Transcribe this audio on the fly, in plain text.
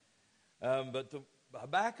But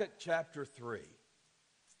Habakkuk chapter 3.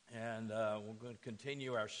 And we're going to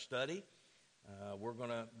continue our study. We're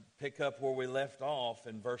going to pick up where we left off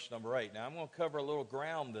in verse number 8. Now, I'm going to cover a little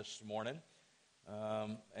ground this morning.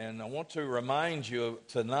 And I want to remind you of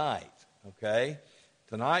tonight, okay?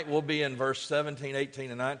 Tonight we'll be in verse 17,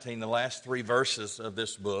 18, and 19, the last three verses of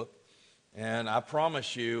this book. And I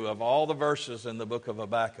promise you, of all the verses in the book of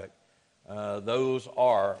Habakkuk, those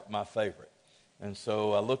are my favorite. And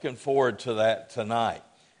so looking forward to that tonight.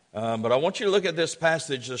 But I want you to look at this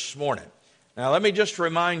passage this morning. Now, let me just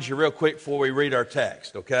remind you real quick before we read our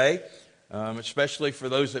text, okay? Especially for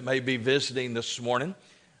those that may be visiting this morning,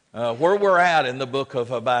 where we're at in the book of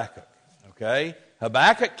Habakkuk, okay?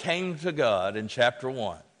 Habakkuk came to God in chapter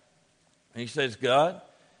 1. And he says, God,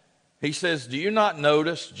 he says, do you not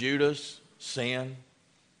notice Judah's sin?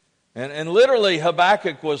 And literally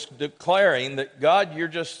Habakkuk was declaring that, God, you're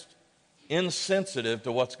just insensitive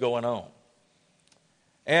to what's going on.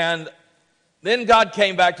 And then God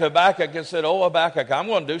came back to Habakkuk and said, oh, Habakkuk, I'm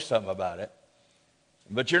going to do something about it.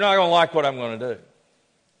 But you're not going to like what I'm going to do.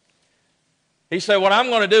 He said, what I'm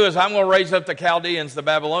going to do is I'm going to raise up the Chaldeans, the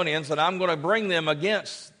Babylonians, and I'm going to bring them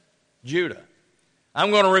against Judah.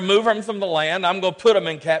 I'm going to remove them from the land. I'm going to put them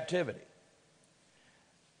in captivity.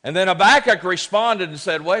 And then Habakkuk responded and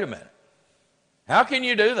said, wait a minute. How can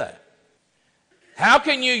you do that? How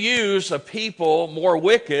can you use a people more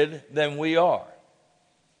wicked than we are?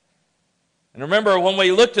 And remember, when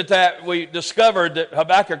we looked at that, we discovered that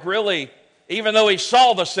Habakkuk really, even though he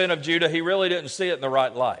saw the sin of Judah, he really didn't see it in the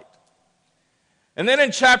right light. And then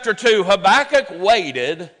in chapter 2, Habakkuk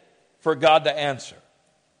waited for God to answer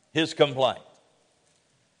his complaint.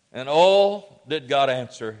 And oh, did God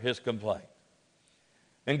answer his complaint.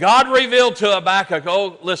 And God revealed to Habakkuk,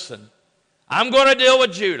 oh, listen, I'm going to deal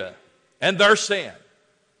with Judah and their sin.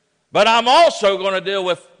 But I'm also going to deal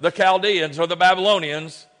with the Chaldeans or the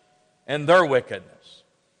Babylonians and their wickedness.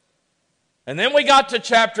 And then we got to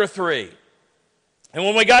chapter 3. And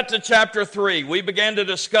when we got to chapter 3, we began to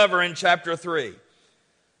discover in chapter 3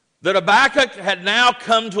 that Habakkuk had now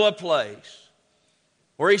come to a place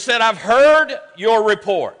where he said, I've heard your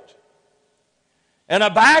report. And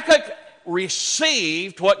Habakkuk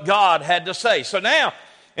received what God had to say. So now,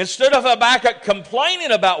 instead of Habakkuk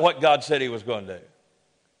complaining about what God said he was going to do,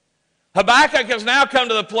 Habakkuk has now come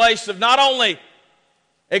to the place of not only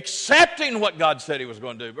accepting what God said he was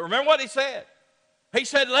going to do, but remember what he said? He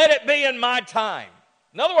said, let it be in my time.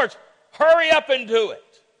 In other words, hurry up and do it.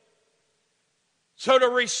 So to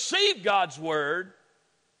receive God's word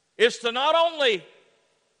is to not only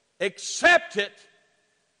accept it,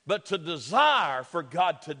 but to desire for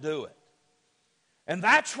God to do it. And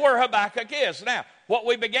that's where Habakkuk is. Now, what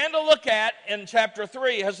we began to look at in chapter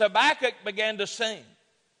 3 is Habakkuk began to sing.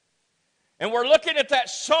 And we're looking at that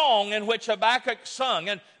song in which Habakkuk sung.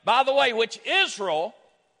 And by the way, which Israel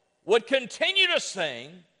would continue to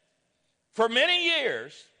sing for many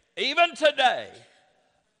years, even today,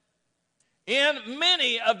 in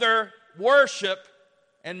many of their worship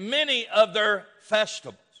and many of their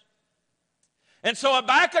festivals. And so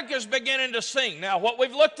Habakkuk is beginning to sing. Now, what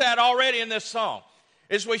we've looked at already in this song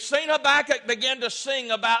is we've seen Habakkuk begin to sing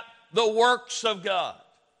about the works of God.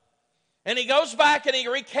 And he goes back and he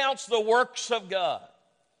recounts the works of God.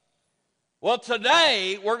 Well,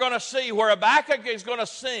 today we're going to see where Habakkuk is going to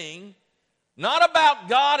sing not about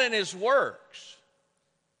God and his works,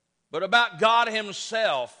 but about God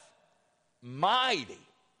himself, mighty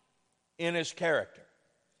in his character.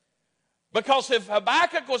 Because if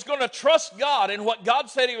Habakkuk was going to trust God in what God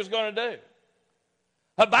said he was going to do,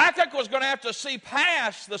 Habakkuk was going to have to see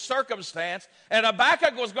past the circumstance, and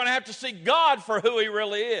Habakkuk was going to have to see God for who he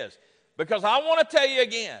really is. Because I want to tell you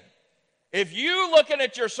again, if you're looking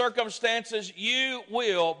at your circumstances, you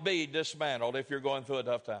will be dismantled if you're going through a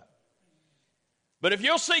tough time. But if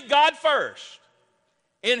you'll see God first,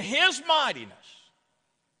 in his mightiness,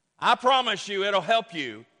 I promise you it'll help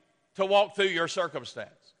you to walk through your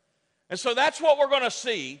circumstance. And so that's what we're going to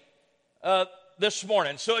see this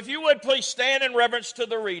morning. So if you would please stand in reverence to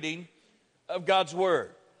the reading of God's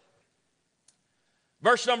word.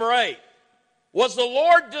 Verse number 8. Was the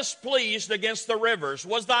Lord displeased against the rivers?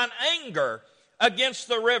 Was thine anger against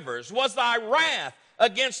the rivers? Was thy wrath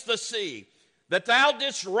against the sea? That thou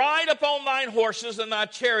didst ride upon thine horses and thy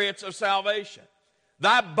chariots of salvation.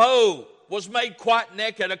 Thy bow was made quite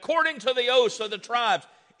naked, according to the oaths of the tribes.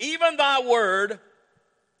 Even thy word,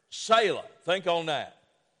 Selah. Think on that.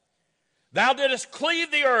 Thou didst cleave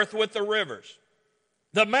the earth with the rivers.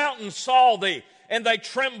 The mountains saw thee, and they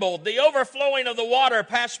trembled. The overflowing of the water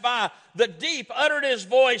passed by. The deep uttered his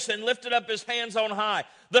voice and lifted up his hands on high.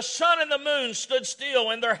 The sun and the moon stood still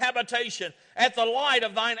in their habitation. At the light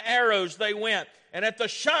of thine arrows they went, and at the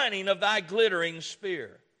shining of thy glittering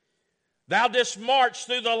spear. Thou didst march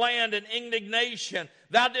through the land in indignation.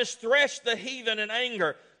 Thou didst thresh the heathen in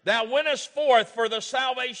anger. Thou wentest forth for the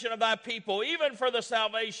salvation of thy people, even for the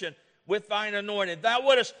salvation with thine anointed. Thou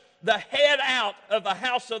wouldest the head out of the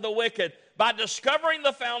house of the wicked by discovering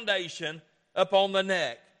the foundation upon the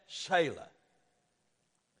neck. Selah.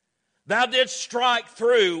 Thou didst strike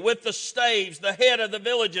through with the staves the head of the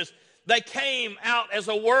villages. They came out as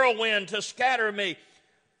a whirlwind to scatter me.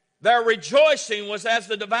 Their rejoicing was as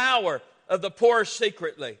the devourer of the poor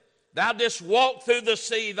secretly. Thou didst walk through the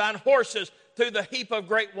sea, thine horses through the heap of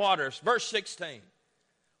great waters. Verse 16.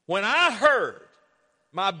 When I heard,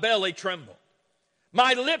 my belly trembled.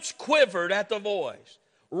 My lips quivered at the voice.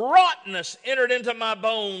 Rottenness entered into my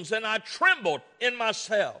bones, and I trembled in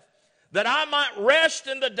myself, that I might rest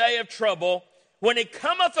in the day of trouble. When he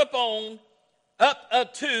cometh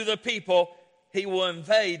up to the people, he will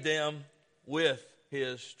invade them with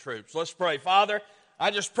his troops. Let's pray. Father,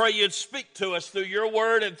 I just pray you'd speak to us through your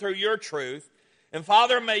word and through your truth. And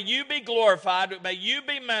Father, may you be glorified, may you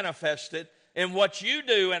be manifested in what you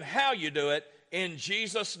do and how you do it, in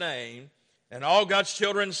Jesus' name. And all God's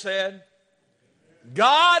children said,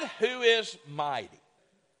 God who is mighty.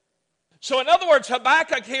 So in other words,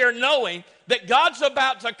 Habakkuk here, knowing that God's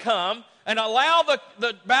about to come and allow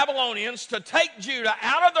the Babylonians to take Judah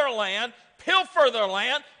out of their land, pilfer their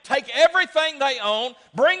land, take everything they own,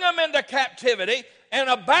 bring them into captivity, and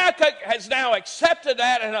Habakkuk has now accepted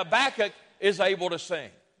that, and Habakkuk is able to sing.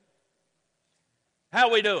 How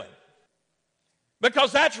are we doing?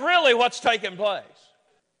 Because that's really what's taking place.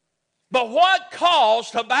 But what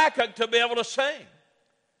caused Habakkuk to be able to sing?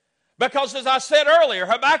 Because as I said earlier,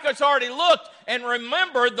 Habakkuk's already looked and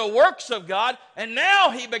remembered the works of God, and now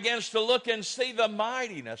he begins to look and see the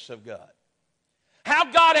mightiness of God.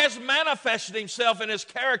 How God has manifested himself in his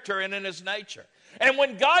character and in his nature. And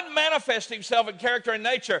when God manifests himself in character and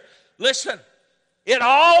nature, listen, it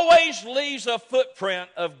always leaves a footprint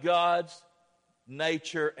of God's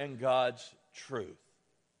nature and God's truth.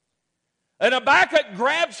 And Habakkuk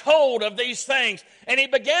grabs hold of these things, and he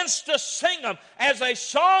begins to sing them as a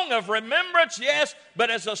song of remembrance, yes, but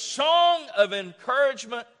as a song of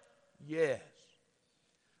encouragement, yes.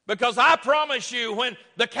 Because I promise you, when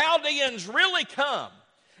the Chaldeans really come,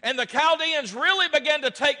 and the Chaldeans really begin to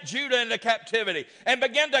take Judah into captivity, and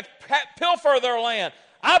begin to pilfer their land,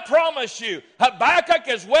 I promise you, Habakkuk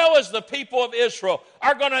as well as the people of Israel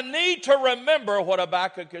are going to need to remember what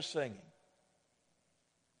Habakkuk is singing.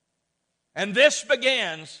 And this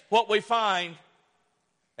begins what we find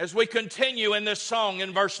as we continue in this song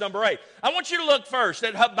in verse number 8. I want you to look first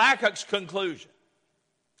at Habakkuk's conclusion.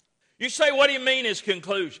 You say, what do you mean his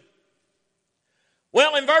conclusion?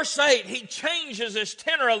 Well, in verse 8, he changes his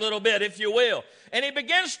tenor a little bit, if you will. And he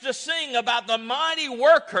begins to sing about the mighty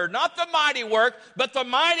worker, not the mighty work, but the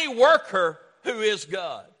mighty worker who is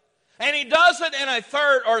God. And he does it in a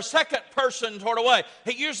third or second person sort of way.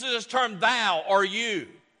 He uses this term thou or you.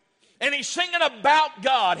 And he's singing about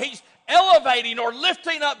God. He's elevating or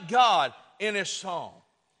lifting up God in his song.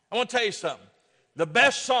 I want to tell you something. The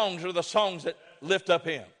best songs are the songs that lift up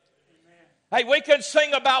him. Hey, we can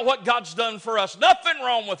sing about what God's done for us. Nothing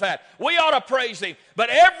wrong with that. We ought to praise him. But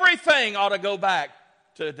everything ought to go back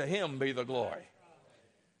to him be the glory.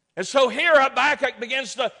 And so here Habakkuk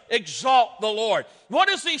begins to exalt the Lord. What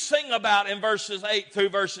does he sing about in verses 8 through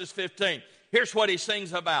verses 15? Here's what he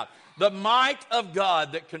sings about. The might of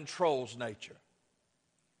God that controls nature.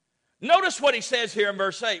 Notice what he says here in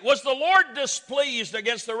verse 8. Was the Lord displeased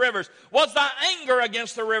against the rivers? Was thy anger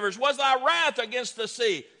against the rivers? Was thy wrath against the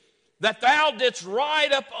sea? That thou didst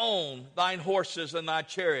ride up on thine horses and thy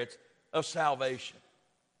chariots of salvation.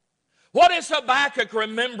 What is Habakkuk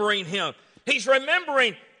remembering him? He's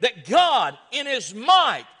remembering that God in his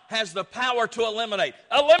might has the power to eliminate.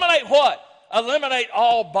 Eliminate what? Eliminate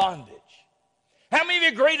all bondage. How many of you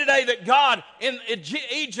agree today that God in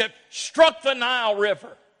Egypt struck the Nile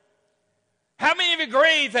River? How many of you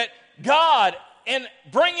agree that God in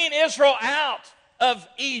bringing Israel out of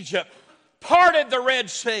Egypt parted the Red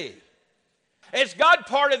Sea? As God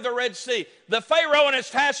parted the Red Sea, the Pharaoh and his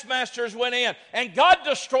taskmasters went in, and God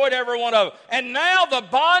destroyed every one of them. And now the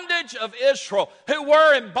bondage of Israel, who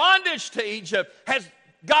were in bondage to Egypt, has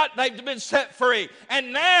they've been set free.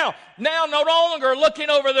 And now no longer looking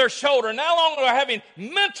over their shoulder, no longer having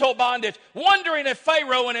mental bondage, wondering if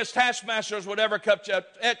Pharaoh and his taskmasters would ever catch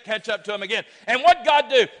up to them again. And what God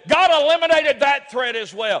do? God eliminated that threat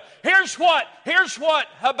as well. Here's what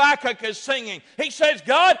Habakkuk is singing. He says,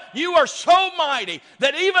 God, you are so mighty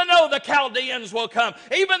that even though the Chaldeans will come,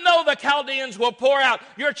 even though the Chaldeans will pour out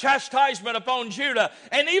your chastisement upon Judah,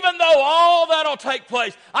 and even though all that'll take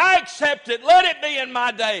place, I accept it. Let it be in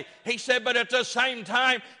my day. He said, but at the same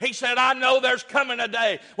time, he said, I know there's coming a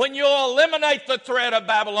day when you'll eliminate the threat of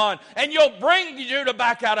Babylon and you'll bring Judah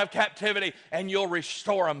back out of captivity and you'll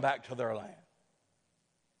restore them back to their land.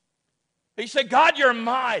 He said, God, you're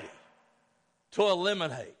mighty to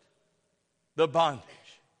eliminate the bondage.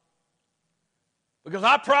 Because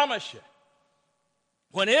I promise you,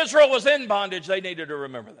 when Israel was in bondage, they needed to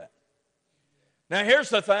remember that. Now, here's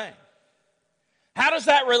the thing. How does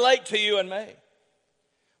that relate to you and me?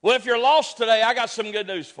 Well, if you're lost today, I got some good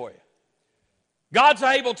news for you. God's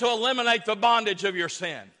able to eliminate the bondage of your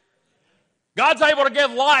sin. God's able to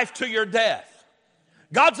give life to your death.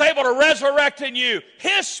 God's able to resurrect in you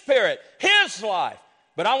His Spirit, His life.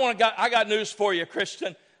 But I got news for you,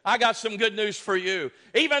 Christian. I got some good news for you.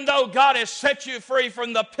 Even though God has set you free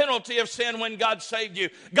from the penalty of sin when God saved you,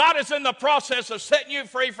 God is in the process of setting you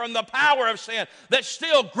free from the power of sin that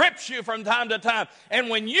still grips you from time to time. And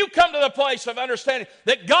when you come to the place of understanding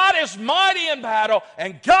that God is mighty in battle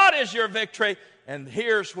and God is your victory, and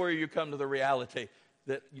here's where you come to the reality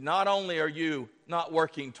that not only are you not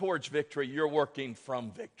working towards victory, you're working from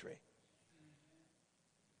victory.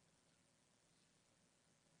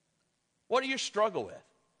 What do you struggle with?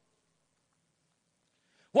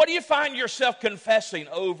 What do you find yourself confessing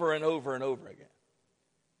over and over and over again?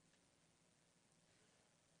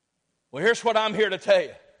 Well, here's what I'm here to tell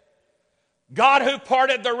you. God who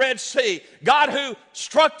parted the Red Sea, God who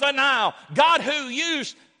struck the Nile, God who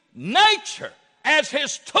used nature as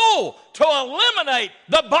His tool to eliminate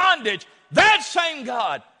the bondage, that same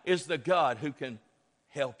God is the God who can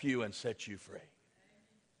help you and set you free.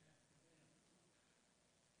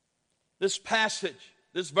 This passage,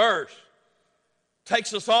 this verse,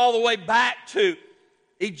 takes us all the way back to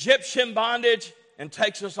Egyptian bondage and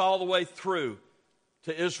takes us all the way through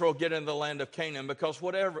to Israel getting the land of Canaan. Because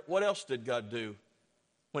what else did God do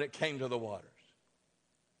when it came to the waters?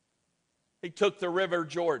 He took the river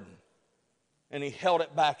Jordan and He held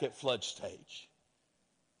it back at flood stage.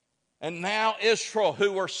 And now Israel,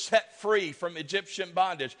 who were set free from Egyptian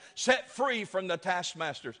bondage, set free from the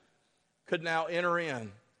taskmasters, could now enter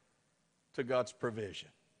in to God's provision.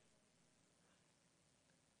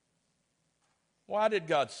 Why did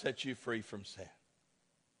God set you free from sin?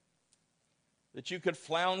 That you could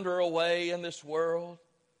flounder away in this world,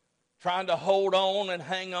 trying to hold on and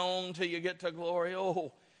hang on till you get to glory.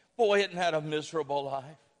 Oh, boy, isn't that a miserable life?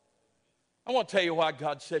 I want to tell you why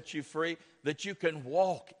God set you free, that you can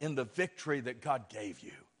walk in the victory that God gave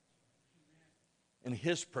you in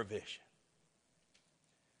His provision.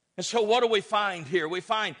 And so what do we find here? We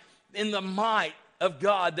find in the might of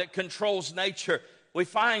God that controls nature, we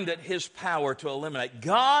find that His power to eliminate.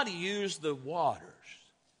 God used the waters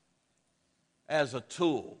as a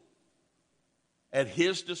tool at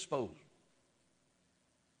His disposal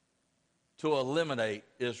to eliminate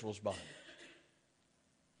Israel's bondage.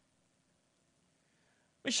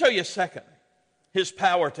 Let me show you secondly, His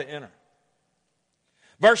power to enter.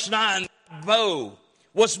 Verse 9, the bow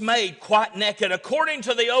was made quite naked. According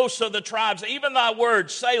to the oaths of the tribes, even thy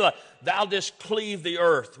word, Selah, thou didst cleave the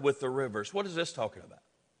earth with the rivers. What is this talking about?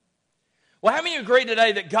 Well, how many of you agree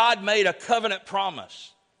today that God made a covenant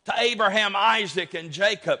promise to Abraham, Isaac, and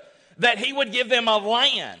Jacob that He would give them a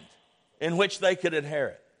land in which they could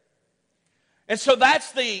inherit? And so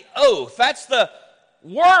that's the oath. That's the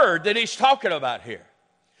word that He's talking about here.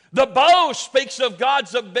 The bow speaks of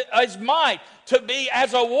God's His might to be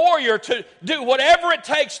as a warrior, to do whatever it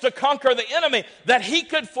takes to conquer the enemy, that He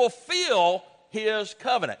could fulfill His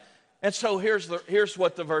covenant. And so here's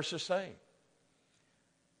what the verse is saying.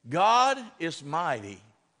 God is mighty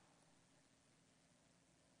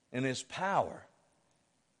in His power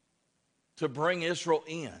to bring Israel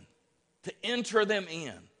in, to enter them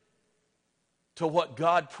in to what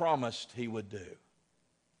God promised He would do.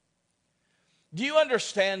 Do you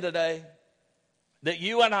understand today that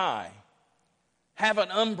you and I have an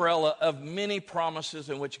umbrella of many promises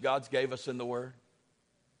in which God's gave us in the Word?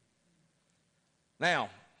 Now,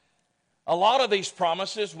 a lot of these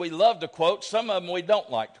promises we love to quote. Some of them we don't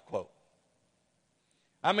like to quote.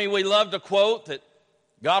 I mean, we love to quote that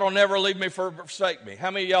God will never leave me or forsake me.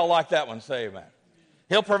 How many of y'all like that one? Say amen.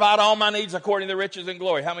 He'll provide all my needs according to the riches and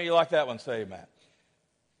glory. How many of you like that one? Say amen.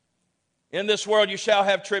 In this world you shall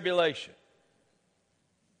have tribulation.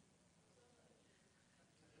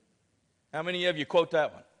 How many of you quote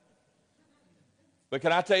that one? But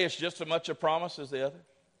can I tell you, it's just as much a promise as the other?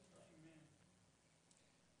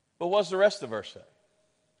 But what's the rest of the verse say?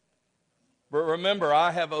 But remember,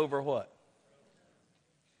 I have over what?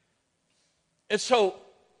 And so,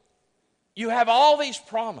 you have all these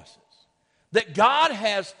promises that God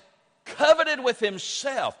has covenanted with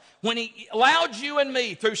himself when he allowed you and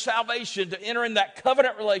me through salvation to enter in that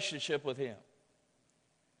covenant relationship with him.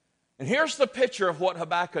 And here's the picture of what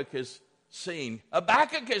Habakkuk is seeing.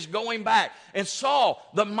 Habakkuk is going back and saw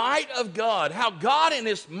the might of God, how God in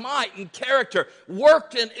his might and character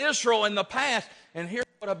worked in Israel in the past. And here's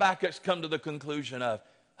what Habakkuk's come to the conclusion of.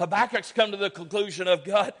 Habakkuk's come to the conclusion of,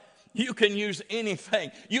 God, you can use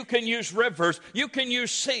anything. You can use rivers. You can use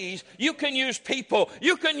seas. You can use people.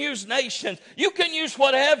 You can use nations. You can use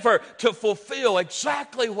whatever to fulfill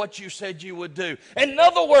exactly what you said you would do. In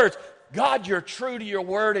other words, God, you're true to your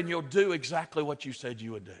word and you'll do exactly what you said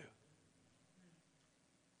you would do.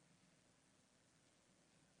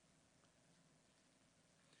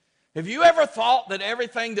 Have you ever thought that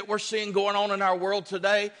everything that we're seeing going on in our world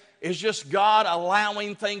today is just God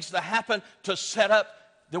allowing things to happen to set up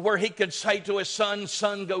to where he could say to his son,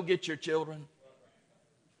 son, go get your children?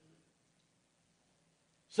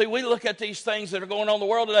 See, we look at these things that are going on in the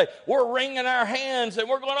world today. We're wringing our hands and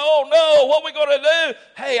we're going, oh no, what are we going to do?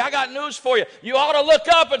 Hey, I got news for you. You ought to look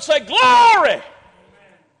up and say, glory!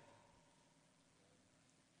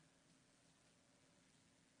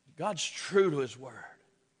 God's true to his word.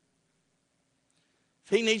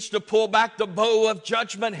 If he needs to pull back the bow of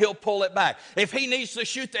judgment, he'll pull it back. If he needs to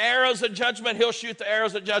shoot the arrows of judgment, he'll shoot the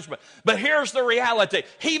arrows of judgment. But here's the reality.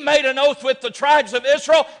 He made an oath with the tribes of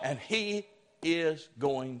Israel, and he is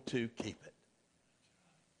going to keep it.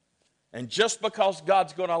 And just because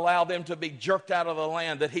God's going to allow them to be jerked out of the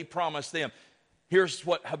land that he promised them, here's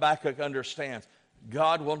what Habakkuk understands.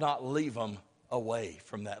 God will not leave them away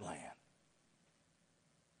from that land.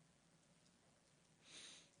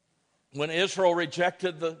 When Israel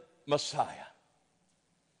rejected the Messiah,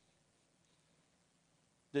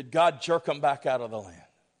 did God jerk them back out of the land?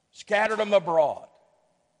 Scattered them abroad.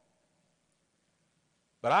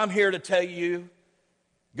 But I'm here to tell you,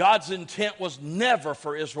 God's intent was never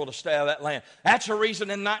for Israel to stay out of that land. That's the reason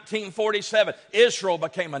in 1947, Israel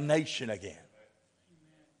became a nation again.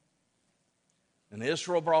 And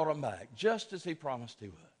Israel brought them back, just as he promised he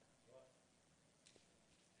would.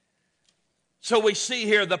 So we see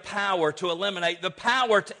here the power to eliminate, the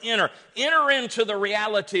power to enter into the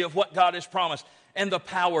reality of what God has promised, and the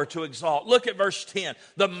power to exalt. Look at verse 10.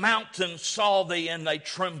 The mountains saw thee and they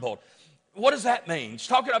trembled. What does that mean? It's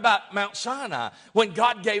talking about Mount Sinai, when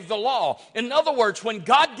God gave the law. In other words, when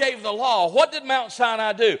God gave the law, what did Mount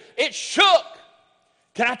Sinai do? It shook.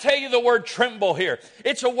 Can I tell you the word tremble here?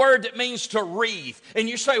 It's a word that means to wreathe. And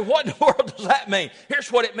you say, what in the world does that mean?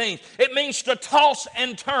 Here's what it means. It means to toss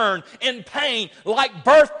and turn in pain like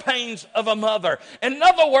birth pains of a mother. In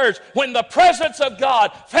other words, when the presence of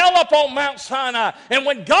God fell upon Mount Sinai, and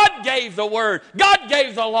when God gave the word, God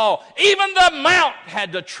gave the law, even the mount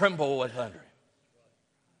had to tremble with under him.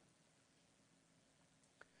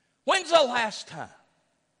 When's the last time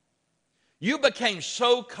you became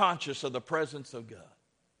so conscious of the presence of God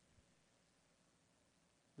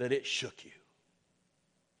that it shook you?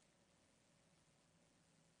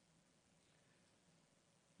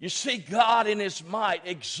 You see, God in his might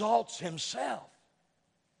exalts himself.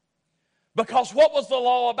 Because what was the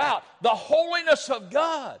law about? The holiness of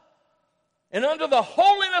God. And under the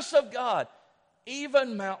holiness of God,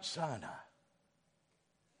 even Mount Sinai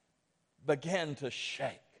began to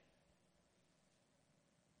shake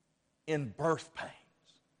in birth pains.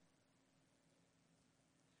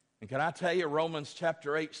 And can I tell you, Romans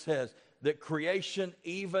chapter 8 says that creation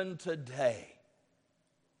even today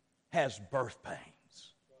has birth pains.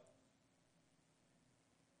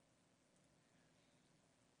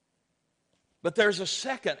 But there's a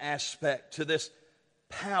second aspect to this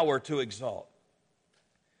power to exalt.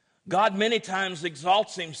 God many times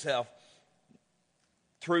exalts himself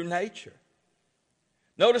through nature.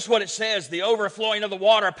 Notice what it says, the overflowing of the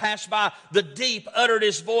water passed by, the deep uttered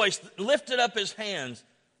his voice, lifted up his hands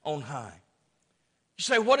on high. You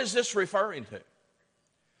say, what is this referring to?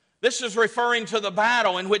 This is referring to the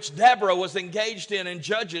battle in which Deborah was engaged in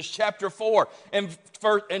Judges chapter 4 and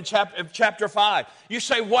chapter 5. You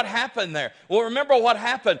say, what happened there? Well, remember what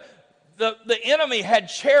happened. the enemy had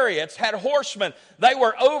chariots, had horsemen. They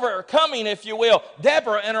were overcoming, if you will,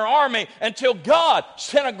 Deborah and her army until God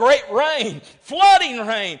sent a great rain, flooding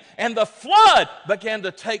rain. And the flood began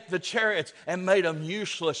to take the chariots and made them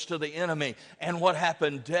useless to the enemy. And what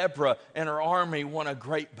happened? Deborah and her army won a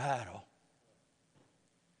great battle.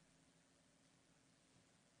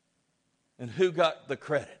 And who got the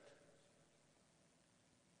credit?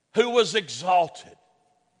 Who was exalted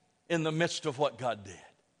in the midst of what God did?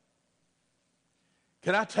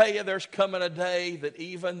 Can I tell you, there's coming a day that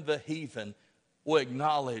even the heathen will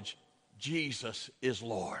acknowledge Jesus is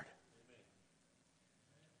Lord.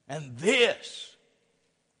 And this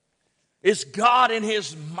is God in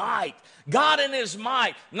His might. God in His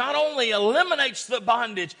might not only eliminates the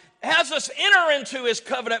bondage, has us enter into His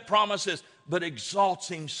covenant promises, but exalts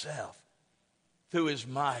Himself through His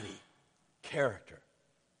mighty character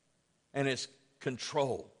and His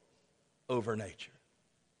control over nature.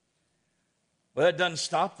 Well, it doesn't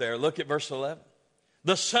stop there. Look at verse 11.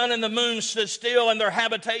 The sun and the moon stood still in their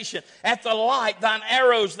habitation. At the light, thine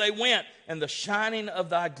arrows they went, and the shining of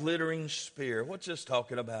thy glittering spear. What's this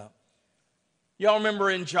talking about? Y'all remember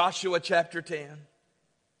in Joshua chapter 10?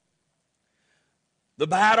 The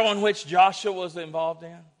battle in which Joshua was involved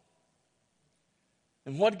in?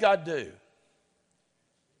 And what did God do?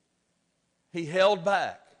 He held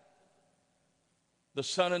back the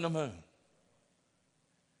sun and the moon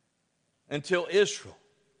until Israel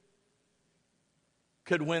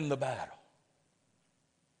could win the battle.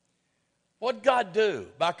 What did God do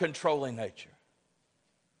by controlling nature?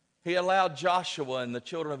 He allowed Joshua and the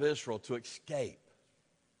children of Israel to escape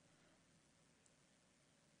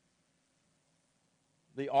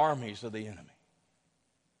the armies of the enemy.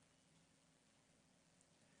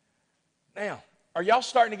 Now, are y'all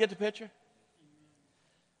starting to get the picture?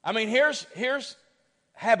 I mean, here's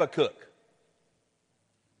Habakkuk.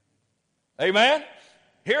 Amen?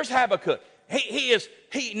 Here's Habakkuk.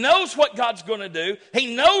 He knows what God's going to do.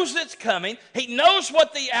 He knows it's coming. He knows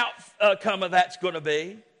what the outcome of that's going to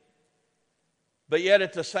be. But yet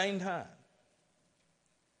at the same time,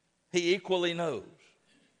 he equally knows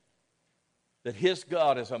that his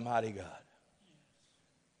God is a mighty God.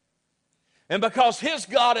 And because his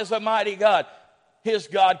God is a mighty God, his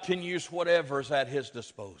God can use whatever is at his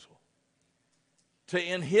disposal to,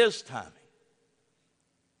 in his timing,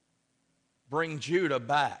 bring Judah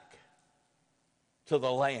back to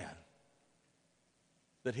the land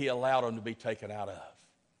that he allowed them to be taken out of,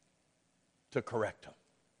 to correct them.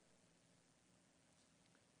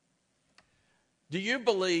 Do you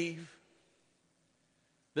believe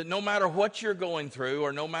that no matter what you're going through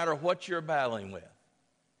or no matter what you're battling with,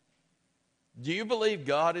 do you believe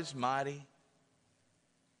God is mighty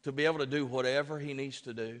to be able to do whatever he needs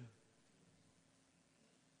to do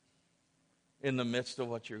in the midst of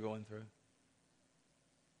what you're going through?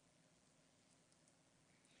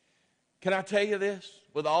 Can I tell you this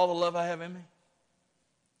with all the love I have in me?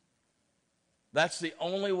 That's the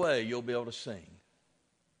only way you'll be able to sing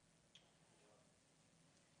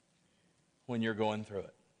when you're going through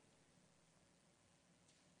it.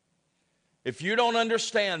 If you don't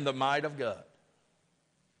understand the might of God,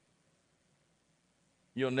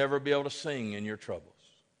 you'll never be able to sing in your troubles.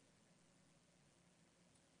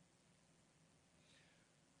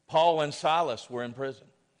 Paul and Silas were in prison.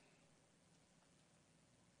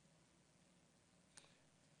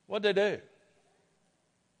 What did they do?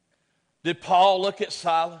 Did Paul look at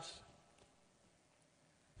Silas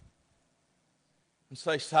and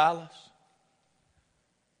say, Silas,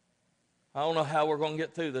 I don't know how we're going to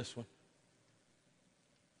get through this one.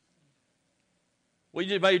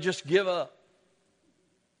 We may just give up.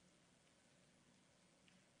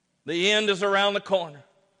 The end is around the corner.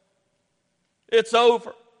 It's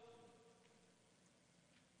over.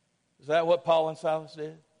 Is that what Paul and Silas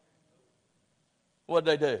did? What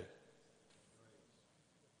did they do?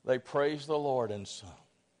 They praised the Lord and sung.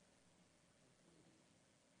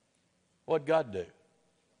 What did God do?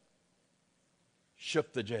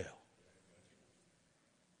 Shook the jail.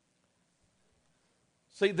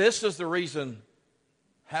 See, this is the reason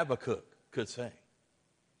Habakkuk could sing.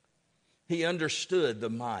 He understood the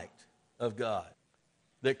might of God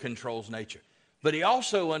that controls nature. But he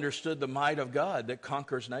also understood the might of God that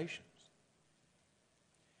conquers nations.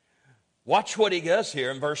 Watch what he does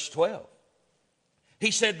here in verse 12.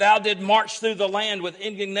 He said, Thou did march through the land with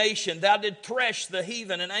indignation. Thou did thresh the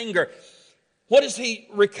heathen in anger. What is he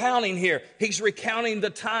recounting here? He's recounting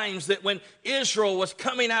the times that when Israel was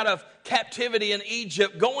coming out of captivity in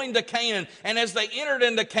Egypt, going to Canaan, and as they entered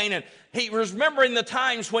into Canaan, he was remembering the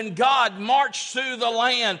times when God marched through the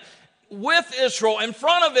land with Israel, in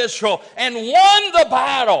front of Israel, and won the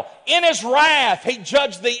battle. In his wrath, he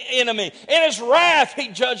judged the enemy. In his wrath, he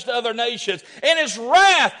judged other nations. In his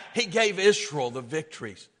wrath, he gave Israel the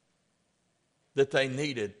victories that they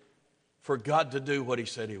needed for God to do what he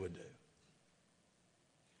said he would do.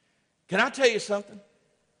 Can I tell you something?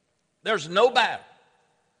 There's no battle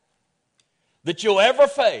that you'll ever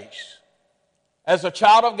face as a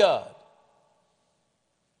child of God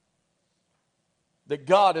that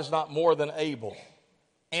God is not more than able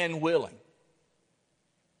and willing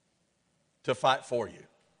to fight for you.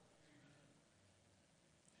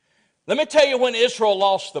 Let me tell you when Israel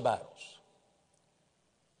lost the battles.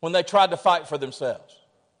 When they tried to fight for themselves.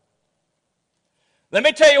 Let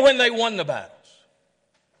me tell you when they won the battles.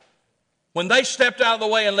 When they stepped out of the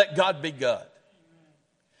way and let God be God.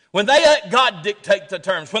 When they let God dictate the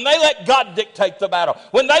terms. When they let God dictate the battle.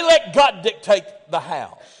 When they let God dictate the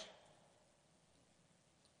house.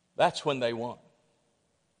 That's when they won.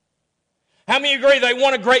 How many agree they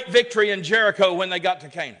won a great victory in Jericho when they got to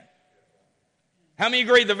Canaan? How many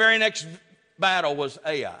agree the very next battle was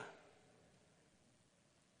Ai?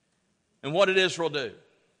 And what did Israel do?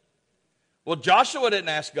 Well, Joshua didn't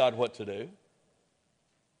ask God what to do.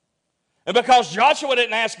 And because Joshua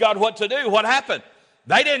didn't ask God what to do, what happened?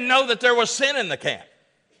 They didn't know that there was sin in the camp.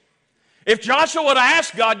 If Joshua would have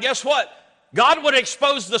asked God, guess what? God would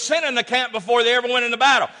expose the sin in the camp before they ever went into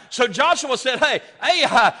battle. So Joshua said, hey,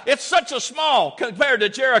 Ai, it's such a small compared to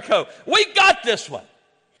Jericho. We got this one.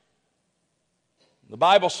 The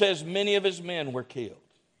Bible says many of his men were killed.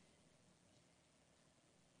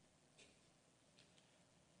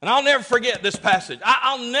 And I'll never forget this passage.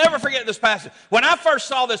 I'll never forget this passage. When I first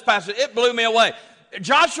saw this passage, it blew me away.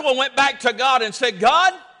 Joshua went back to God and said,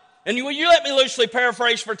 God, and will you let me loosely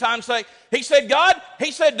paraphrase for time's sake? He said, God,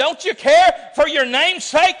 he said, don't you care for your name's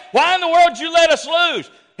sake? Why in the world you let us lose?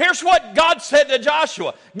 Here's what God said to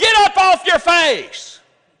Joshua. Get up off your face.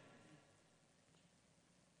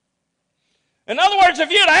 In other words, if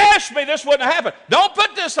you'd asked me, this wouldn't have happened. Don't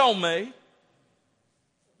put this on me.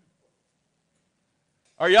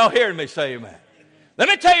 Are y'all hearing me say amen? Let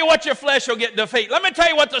me tell you what your flesh will get defeat. Let me tell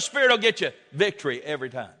you what the Spirit will get you. Victory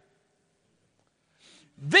every time.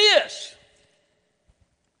 This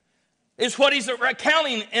is what he's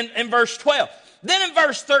recounting in verse 12. Then in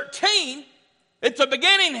verse 13, at the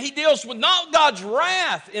beginning, he deals with not God's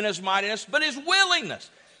wrath in his mightiness, but his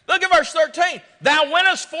willingness. Look at verse 13. Thou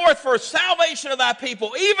wentest forth for salvation of thy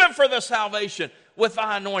people, even for the salvation with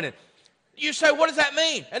thy anointed. You say, what does that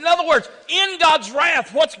mean? In other words, in God's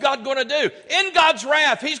wrath, what's God going to do? In God's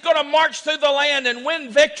wrath, he's going to march through the land and win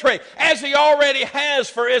victory as he already has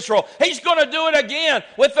for Israel. He's going to do it again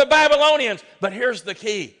with the Babylonians. But here's the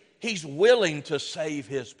key. He's willing to save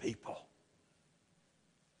his people.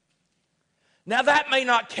 Now that may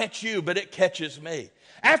not catch you, but it catches me.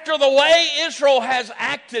 After the way Israel has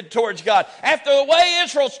acted towards God, after the way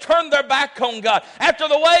Israel's turned their back on God, after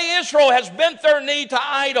the way Israel has bent their knee to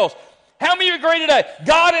idols, how many agree today?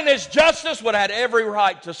 God in his justice would have had every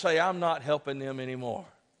right to say, I'm not helping them anymore.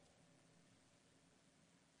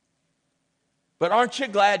 But aren't you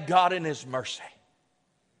glad God in his mercy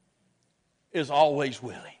is always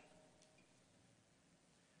willing?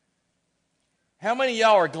 How many of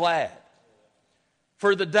y'all are glad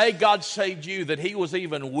for the day God saved you that he was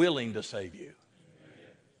even willing to save you?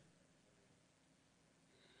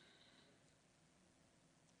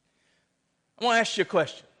 I want to ask you a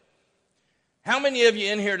question. How many of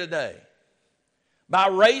you in here today, by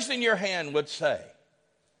raising your hand, would say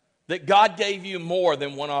that God gave you more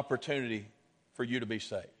than one opportunity for you to be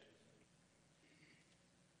saved?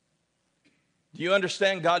 Do you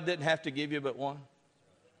understand God didn't have to give you but one?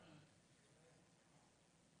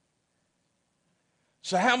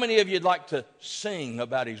 So how many of you would like to sing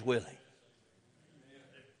about his willing?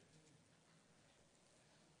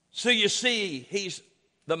 So you see, he's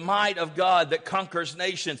the might of God that conquers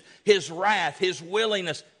nations, his wrath, his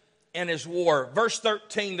willingness, and his war. Verse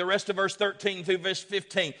 13, the rest of verse 13 through verse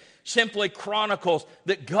 15 simply chronicles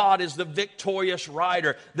that God is the victorious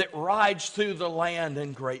rider that rides through the land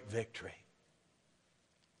in great victory.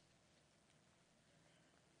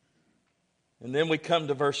 And then we come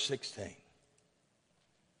to verse 16.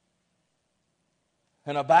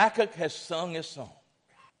 And Habakkuk has sung his song.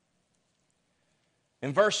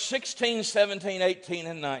 In verse 16, 17, 18,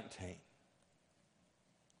 and 19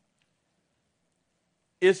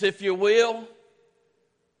 is, if you will,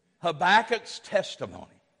 Habakkuk's testimony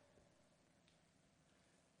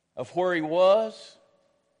of where he was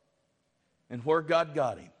and where God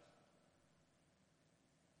got him.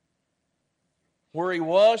 Where he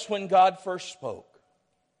was when God first spoke.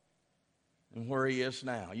 and where he is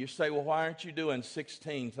now. You say, well, why aren't you doing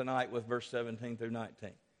 16 tonight with verse 17 through 19?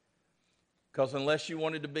 Because unless you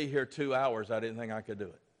wanted to be here 2 hours, I didn't think I could do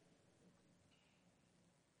it.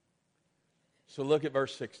 So look at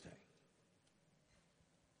verse 16.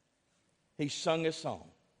 He sung his song.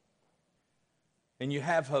 And you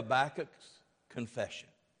have Habakkuk's confession.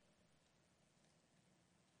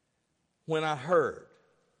 When I heard,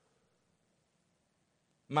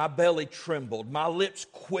 my belly trembled, my lips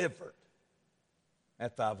quivered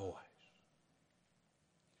at thy voice.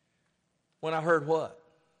 When I heard what?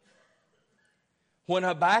 When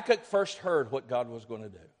Habakkuk first heard what God was going to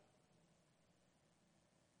do.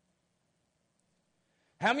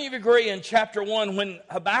 How many of you agree in chapter 1, when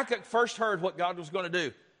Habakkuk first heard what God was going to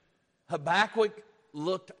do, Habakkuk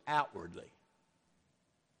looked outwardly?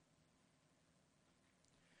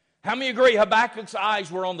 How many agree Habakkuk's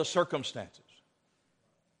eyes were on the circumstances?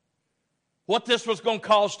 What this was going to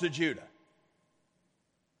cause to Judah.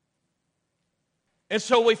 And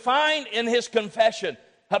so we find in his confession,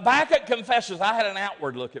 Habakkuk confesses, I had an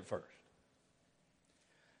outward look at first.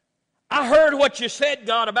 I heard what you said,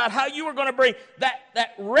 God, about how you were going to bring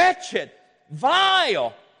that wretched,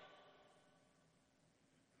 vile,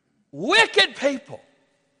 wicked people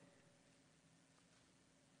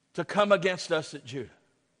to come against us at Judah.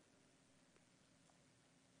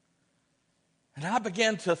 And I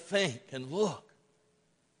began to think and look.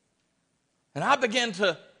 And I began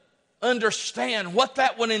to understand what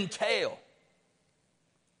that would entail.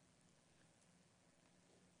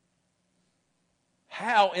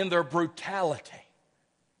 How in their brutality,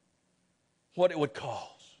 what it would cause.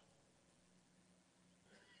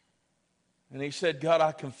 And he said, God,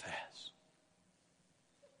 I confess.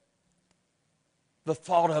 The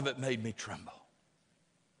thought of it made me tremble.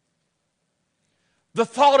 The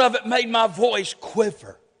thought of it made my voice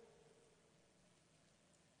quiver.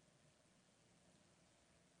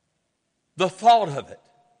 The thought of it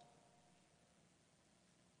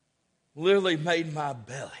literally made my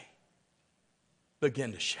belly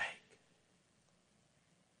begin to shake.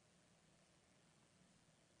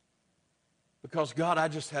 Because, God, I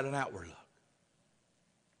just had an outward look.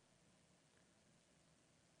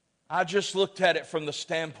 I just looked at it from the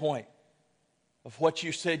standpoint of what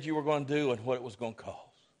you said you were going to do and what it was going to cause.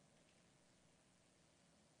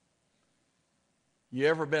 You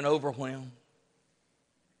ever been overwhelmed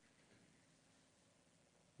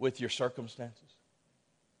with your circumstances?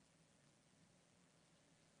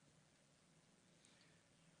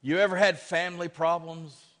 You ever had family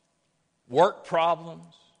problems, work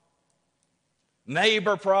problems,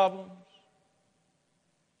 neighbor problems?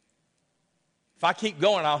 If I keep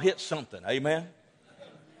going, I'll hit something, amen?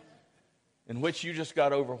 In which you just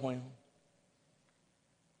got overwhelmed.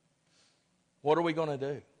 What are we going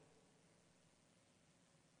to do?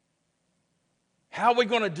 How are we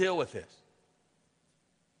going to deal with this?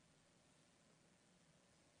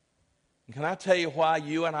 And can I tell you why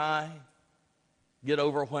you and I get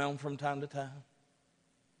overwhelmed from time to time?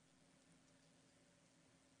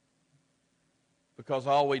 Because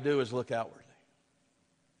all we do is look outwardly.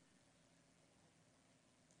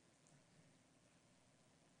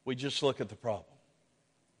 We just look at the problem.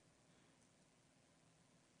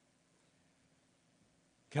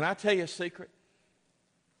 Can I tell you a secret?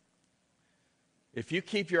 If you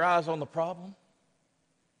keep your eyes on the problem,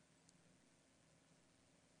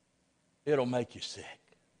 it'll make you sick.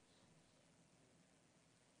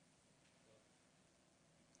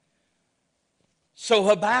 So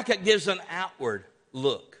Habakkuk gives an outward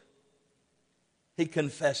look. He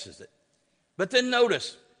confesses it. But then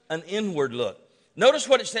notice an inward look. Notice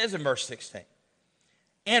what it says in verse 16.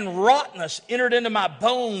 And rottenness entered into my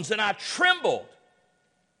bones, and I trembled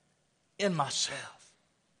in myself.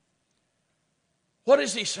 What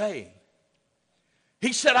is he saying?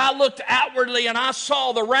 He said, I looked outwardly and I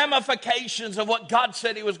saw the ramifications of what God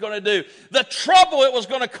said he was going to do. The trouble it was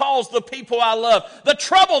going to cause the people I love. The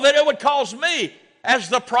trouble that it would cause me as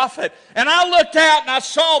the prophet. And I looked out and I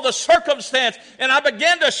saw the circumstance and I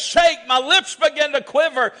began to shake. My lips began to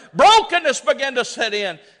quiver. Brokenness began to set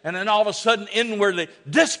in. And then all of a sudden inwardly,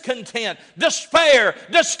 discontent, despair,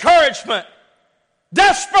 discouragement,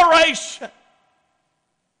 desperation.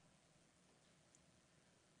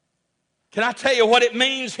 Can I tell you what it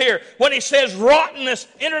means here? When he says rottenness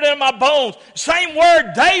entered into my bones. Same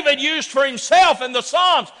word David used for himself in the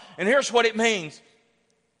Psalms. And here's what it means.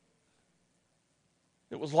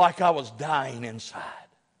 It was like I was dying inside.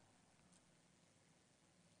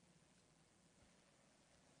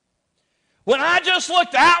 When I just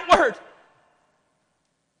looked outward,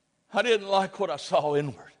 I didn't like what I saw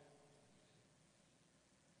inward.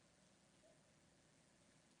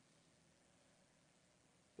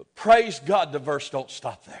 Praise God, the verse don't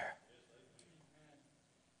stop there.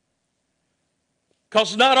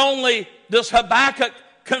 Because not only does Habakkuk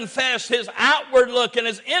confess his outward look and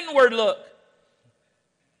his inward look,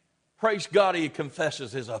 praise God, he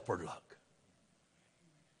confesses his upward look.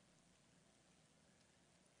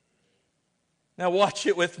 Now watch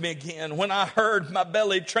it with me again. When I heard, my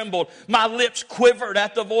belly trembled, my lips quivered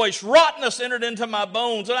at the voice. Rottenness entered into my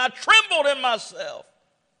bones, and I trembled in myself.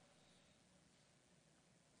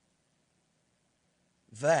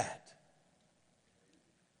 That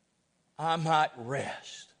I might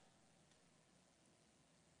rest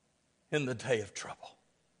in the day of trouble.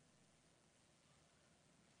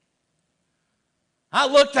 I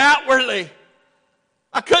looked outwardly.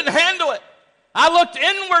 I couldn't handle it. I looked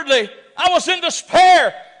inwardly. I was in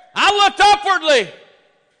despair. I looked upwardly.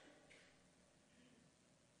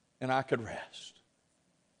 And I could rest.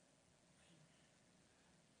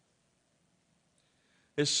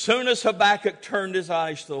 As soon as Habakkuk turned his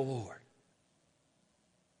eyes to the Lord,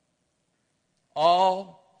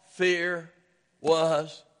 all fear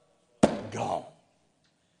was gone.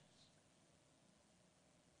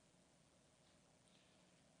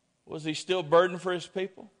 Was he still burdened for his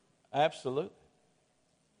people? Absolutely.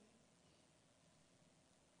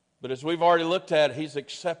 But as we've already looked at, he's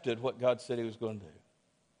accepted what God said he was going to do.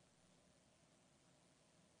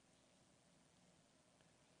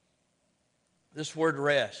 This word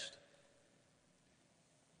rest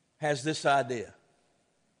has this idea: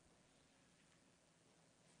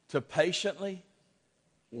 to patiently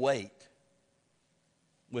wait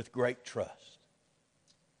with great trust.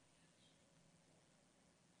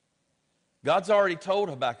 God's already told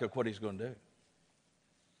Habakkuk what he's going to do.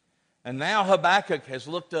 And now Habakkuk has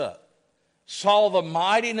looked up, saw the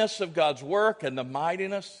mightiness of God's work and the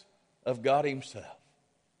mightiness of God himself.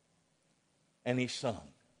 And he sung.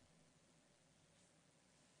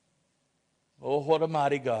 Oh, what a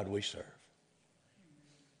mighty God we serve.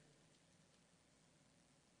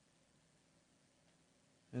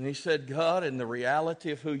 And he said, God, in the reality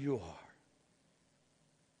of who you are,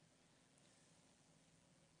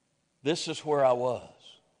 this is where I was.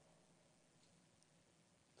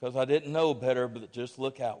 Because I didn't know better but just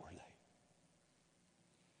look outwardly.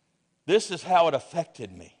 This is how it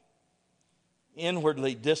affected me.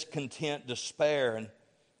 Inwardly, discontent, despair, and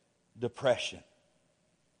depression.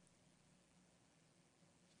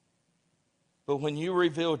 But when you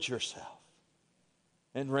revealed yourself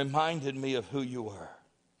and reminded me of who you were,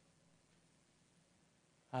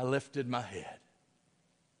 I lifted my head.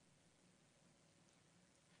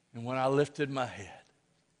 And when I lifted my head,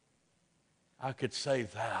 I could say,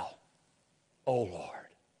 Thou, O Lord.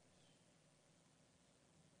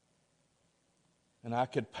 And I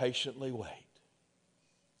could patiently wait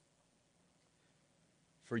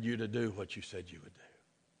for you to do what you said you would do.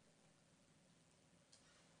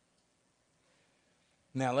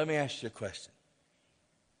 Now, let me ask you a question.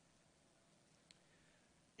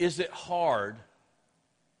 Is it hard?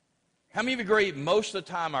 How many of you agree most of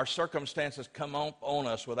the time our circumstances come on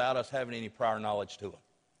us without us having any prior knowledge to them?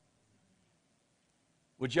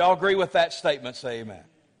 Would you all agree with that statement? Say amen.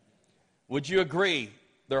 Would you agree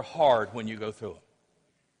they're hard when you go through them?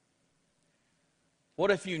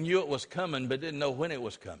 What if you knew it was coming but didn't know when it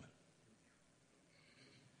was coming?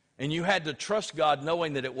 And you had to trust God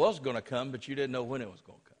knowing that it was going to come, but you didn't know when it was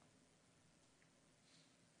going to come.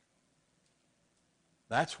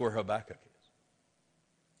 That's where Habakkuk is.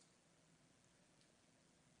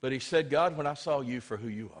 But he said, God, when I saw you for who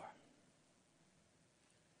you are,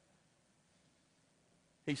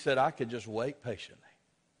 he said, I could just wait patiently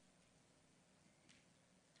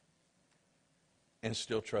and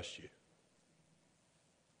still trust you.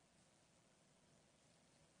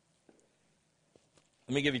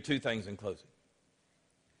 Let me give you two things in closing.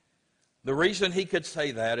 The reason he could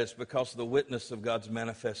say that is because of the witness of God's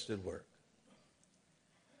manifested work.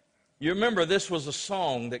 You remember this was a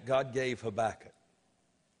song that God gave Habakkuk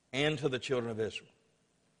and to the children of Israel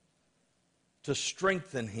to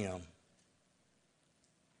strengthen him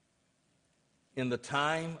in the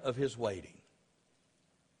time of his waiting,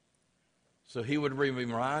 so he would be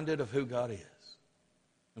reminded of who God is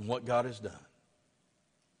and what God has done,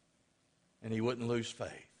 and he wouldn't lose faith.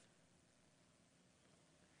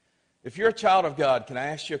 If you're a child of God, can I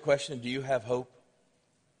ask you a question? Do you have hope?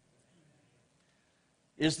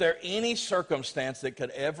 Is there any circumstance that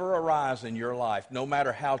could ever arise in your life, no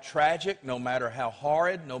matter how tragic, no matter how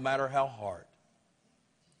horrid, no matter how hard,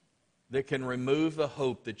 that can remove the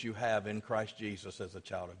hope that you have in Christ Jesus as a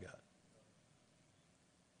child of God?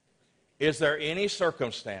 Is there any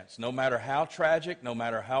circumstance, no matter how tragic, no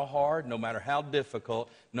matter how hard, no matter how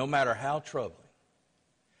difficult, no matter how troubling,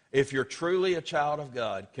 if you're truly a child of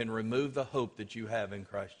God, can remove the hope that you have in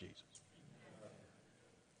Christ Jesus?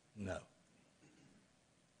 No.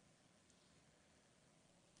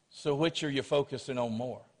 So which are you focusing on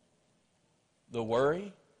more? The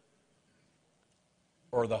worry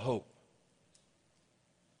or the hope?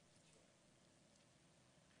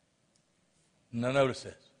 Now notice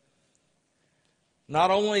this.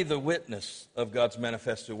 Not only the witness of God's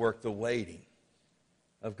manifested work, the waiting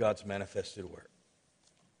of God's manifested work.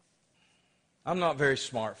 I'm not very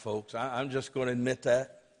smart, folks. I'm just going to admit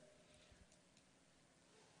that.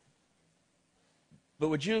 But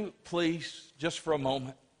would you please, just for a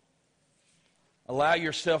moment, allow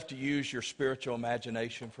yourself to use your spiritual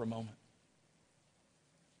imagination for a moment?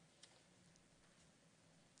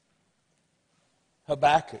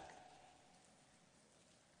 Habakkuk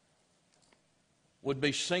would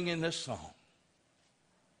be singing this song,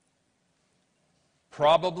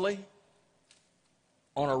 probably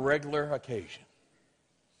on a regular occasion,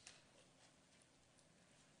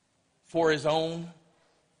 for his own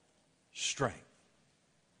strength.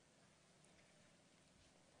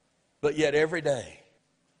 But yet every day,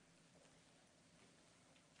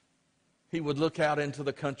 he would look out into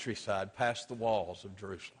the countryside past the walls of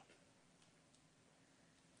Jerusalem.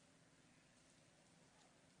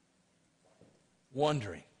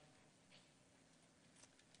 Wondering,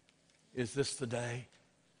 is this the day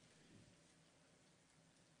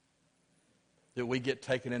that we get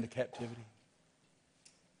taken into captivity?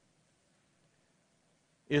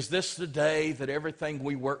 Is this the day that everything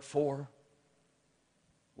we work for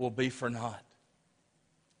will be for naught?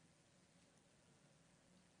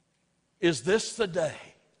 Is this the day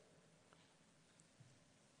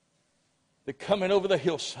that coming over the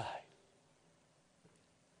hillside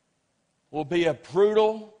will be a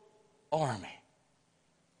brutal army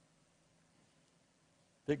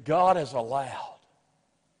that God has allowed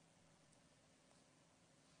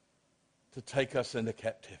to take us into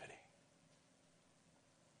captivity?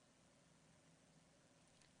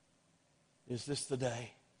 Is this the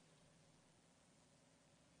day?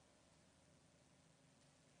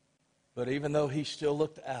 But even though he still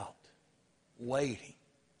looked out, waiting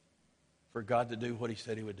for God to do what he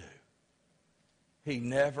said he would do, he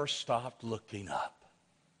never stopped looking up.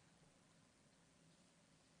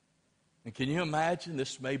 And can you imagine,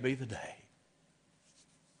 this may be the day?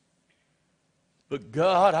 But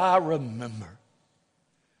God, I remember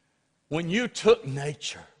when you took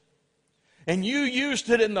nature and you used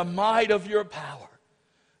it in the might of your power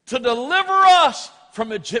to deliver us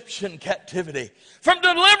from Egyptian captivity, from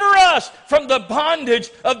deliver us from the bondage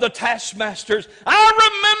of the taskmasters.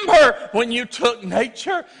 I remember when you took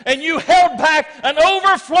nature and you held back an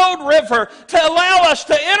overflowed river to allow us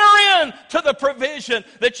to enter in to the provision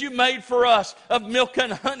that you made for us of milk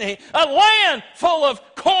and honey, a land full of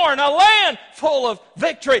corn, a land full of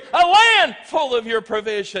victory, a land full of your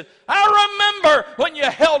provision. I remember when you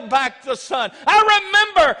held back the sun. I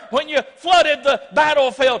remember when you flooded the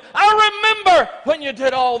battlefield. I remember when you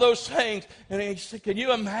did all those things. And he said, can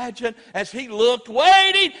you imagine as he looked,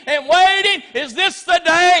 waiting and waiting, is this the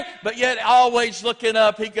day? But yet always looking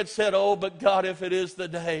up, he could say, oh, but God, if it is the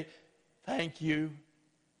day, thank you.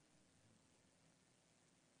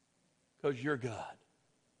 Because you're God.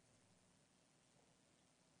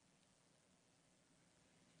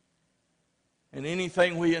 And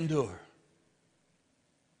anything we endure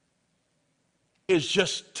is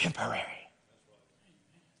just temporary.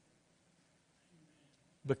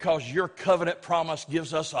 Because your covenant promise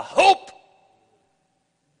gives us a hope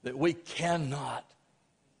that we cannot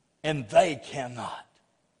and they cannot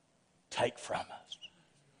take from us.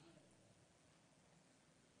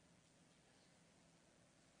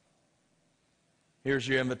 Here's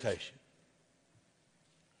your invitation.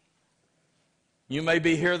 You may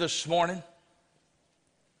be here this morning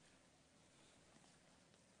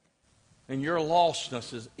and your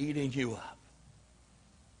lostness is eating you up.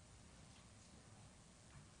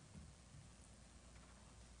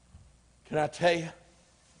 Can I tell you?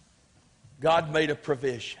 God made a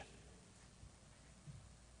provision.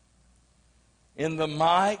 In the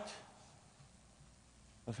might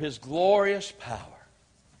of his glorious power,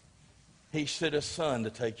 he sent his son to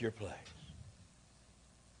take your place.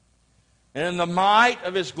 And in the might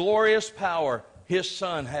of his glorious power, his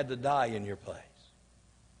son had to die in your place.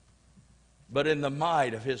 But in the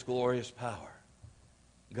might of his glorious power,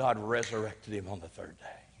 God resurrected him on the third day.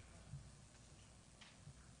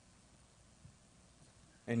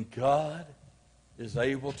 And God is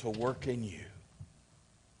able to work in you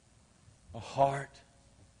a heart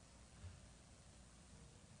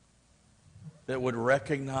that would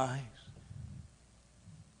recognize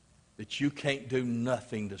that you can't do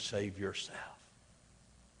nothing to save yourself.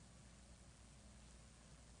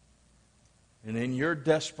 And in your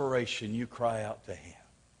desperation, you cry out to Him.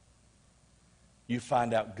 You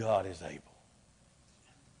find out God is able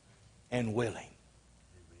and willing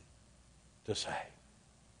to save.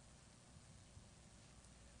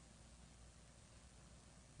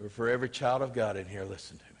 But for every child of God in here,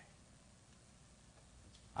 listen to me.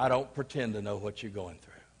 I don't pretend to know what you're going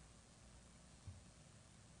through.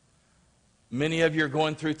 Many of you are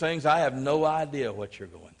going through things I have no idea what you're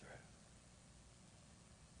going through.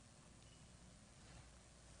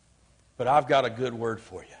 But I've got a good word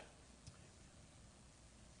for you.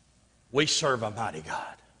 We serve a mighty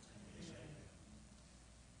God.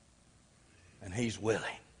 And He's willing.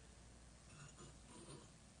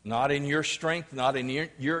 Not in your strength, not in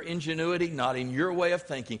your ingenuity, not in your way of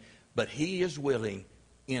thinking, but He is willing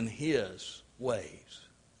in His ways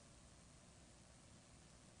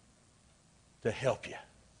to help you,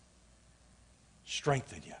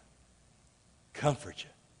 strengthen you, comfort you,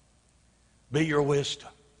 be your wisdom,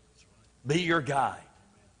 be your guide,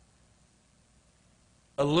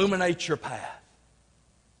 illuminate your path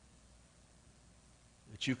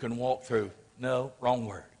that you can walk through. No, wrong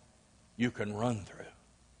word. You can run through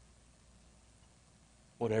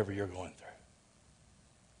whatever you're going through.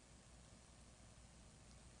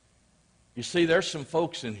 You see, there's some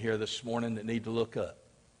folks in here this morning that need to look up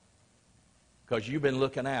because you've been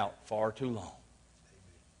looking out far too long.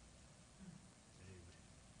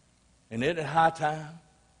 And isn't it high time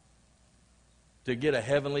to get a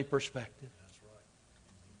heavenly perspective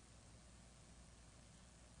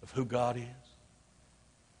of who God is?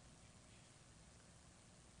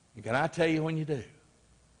 And can I tell you, when you do,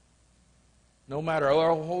 no matter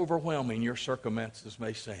how overwhelming your circumstances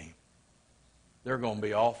may seem, they're going to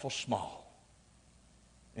be awful small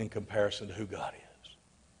in comparison to who God is.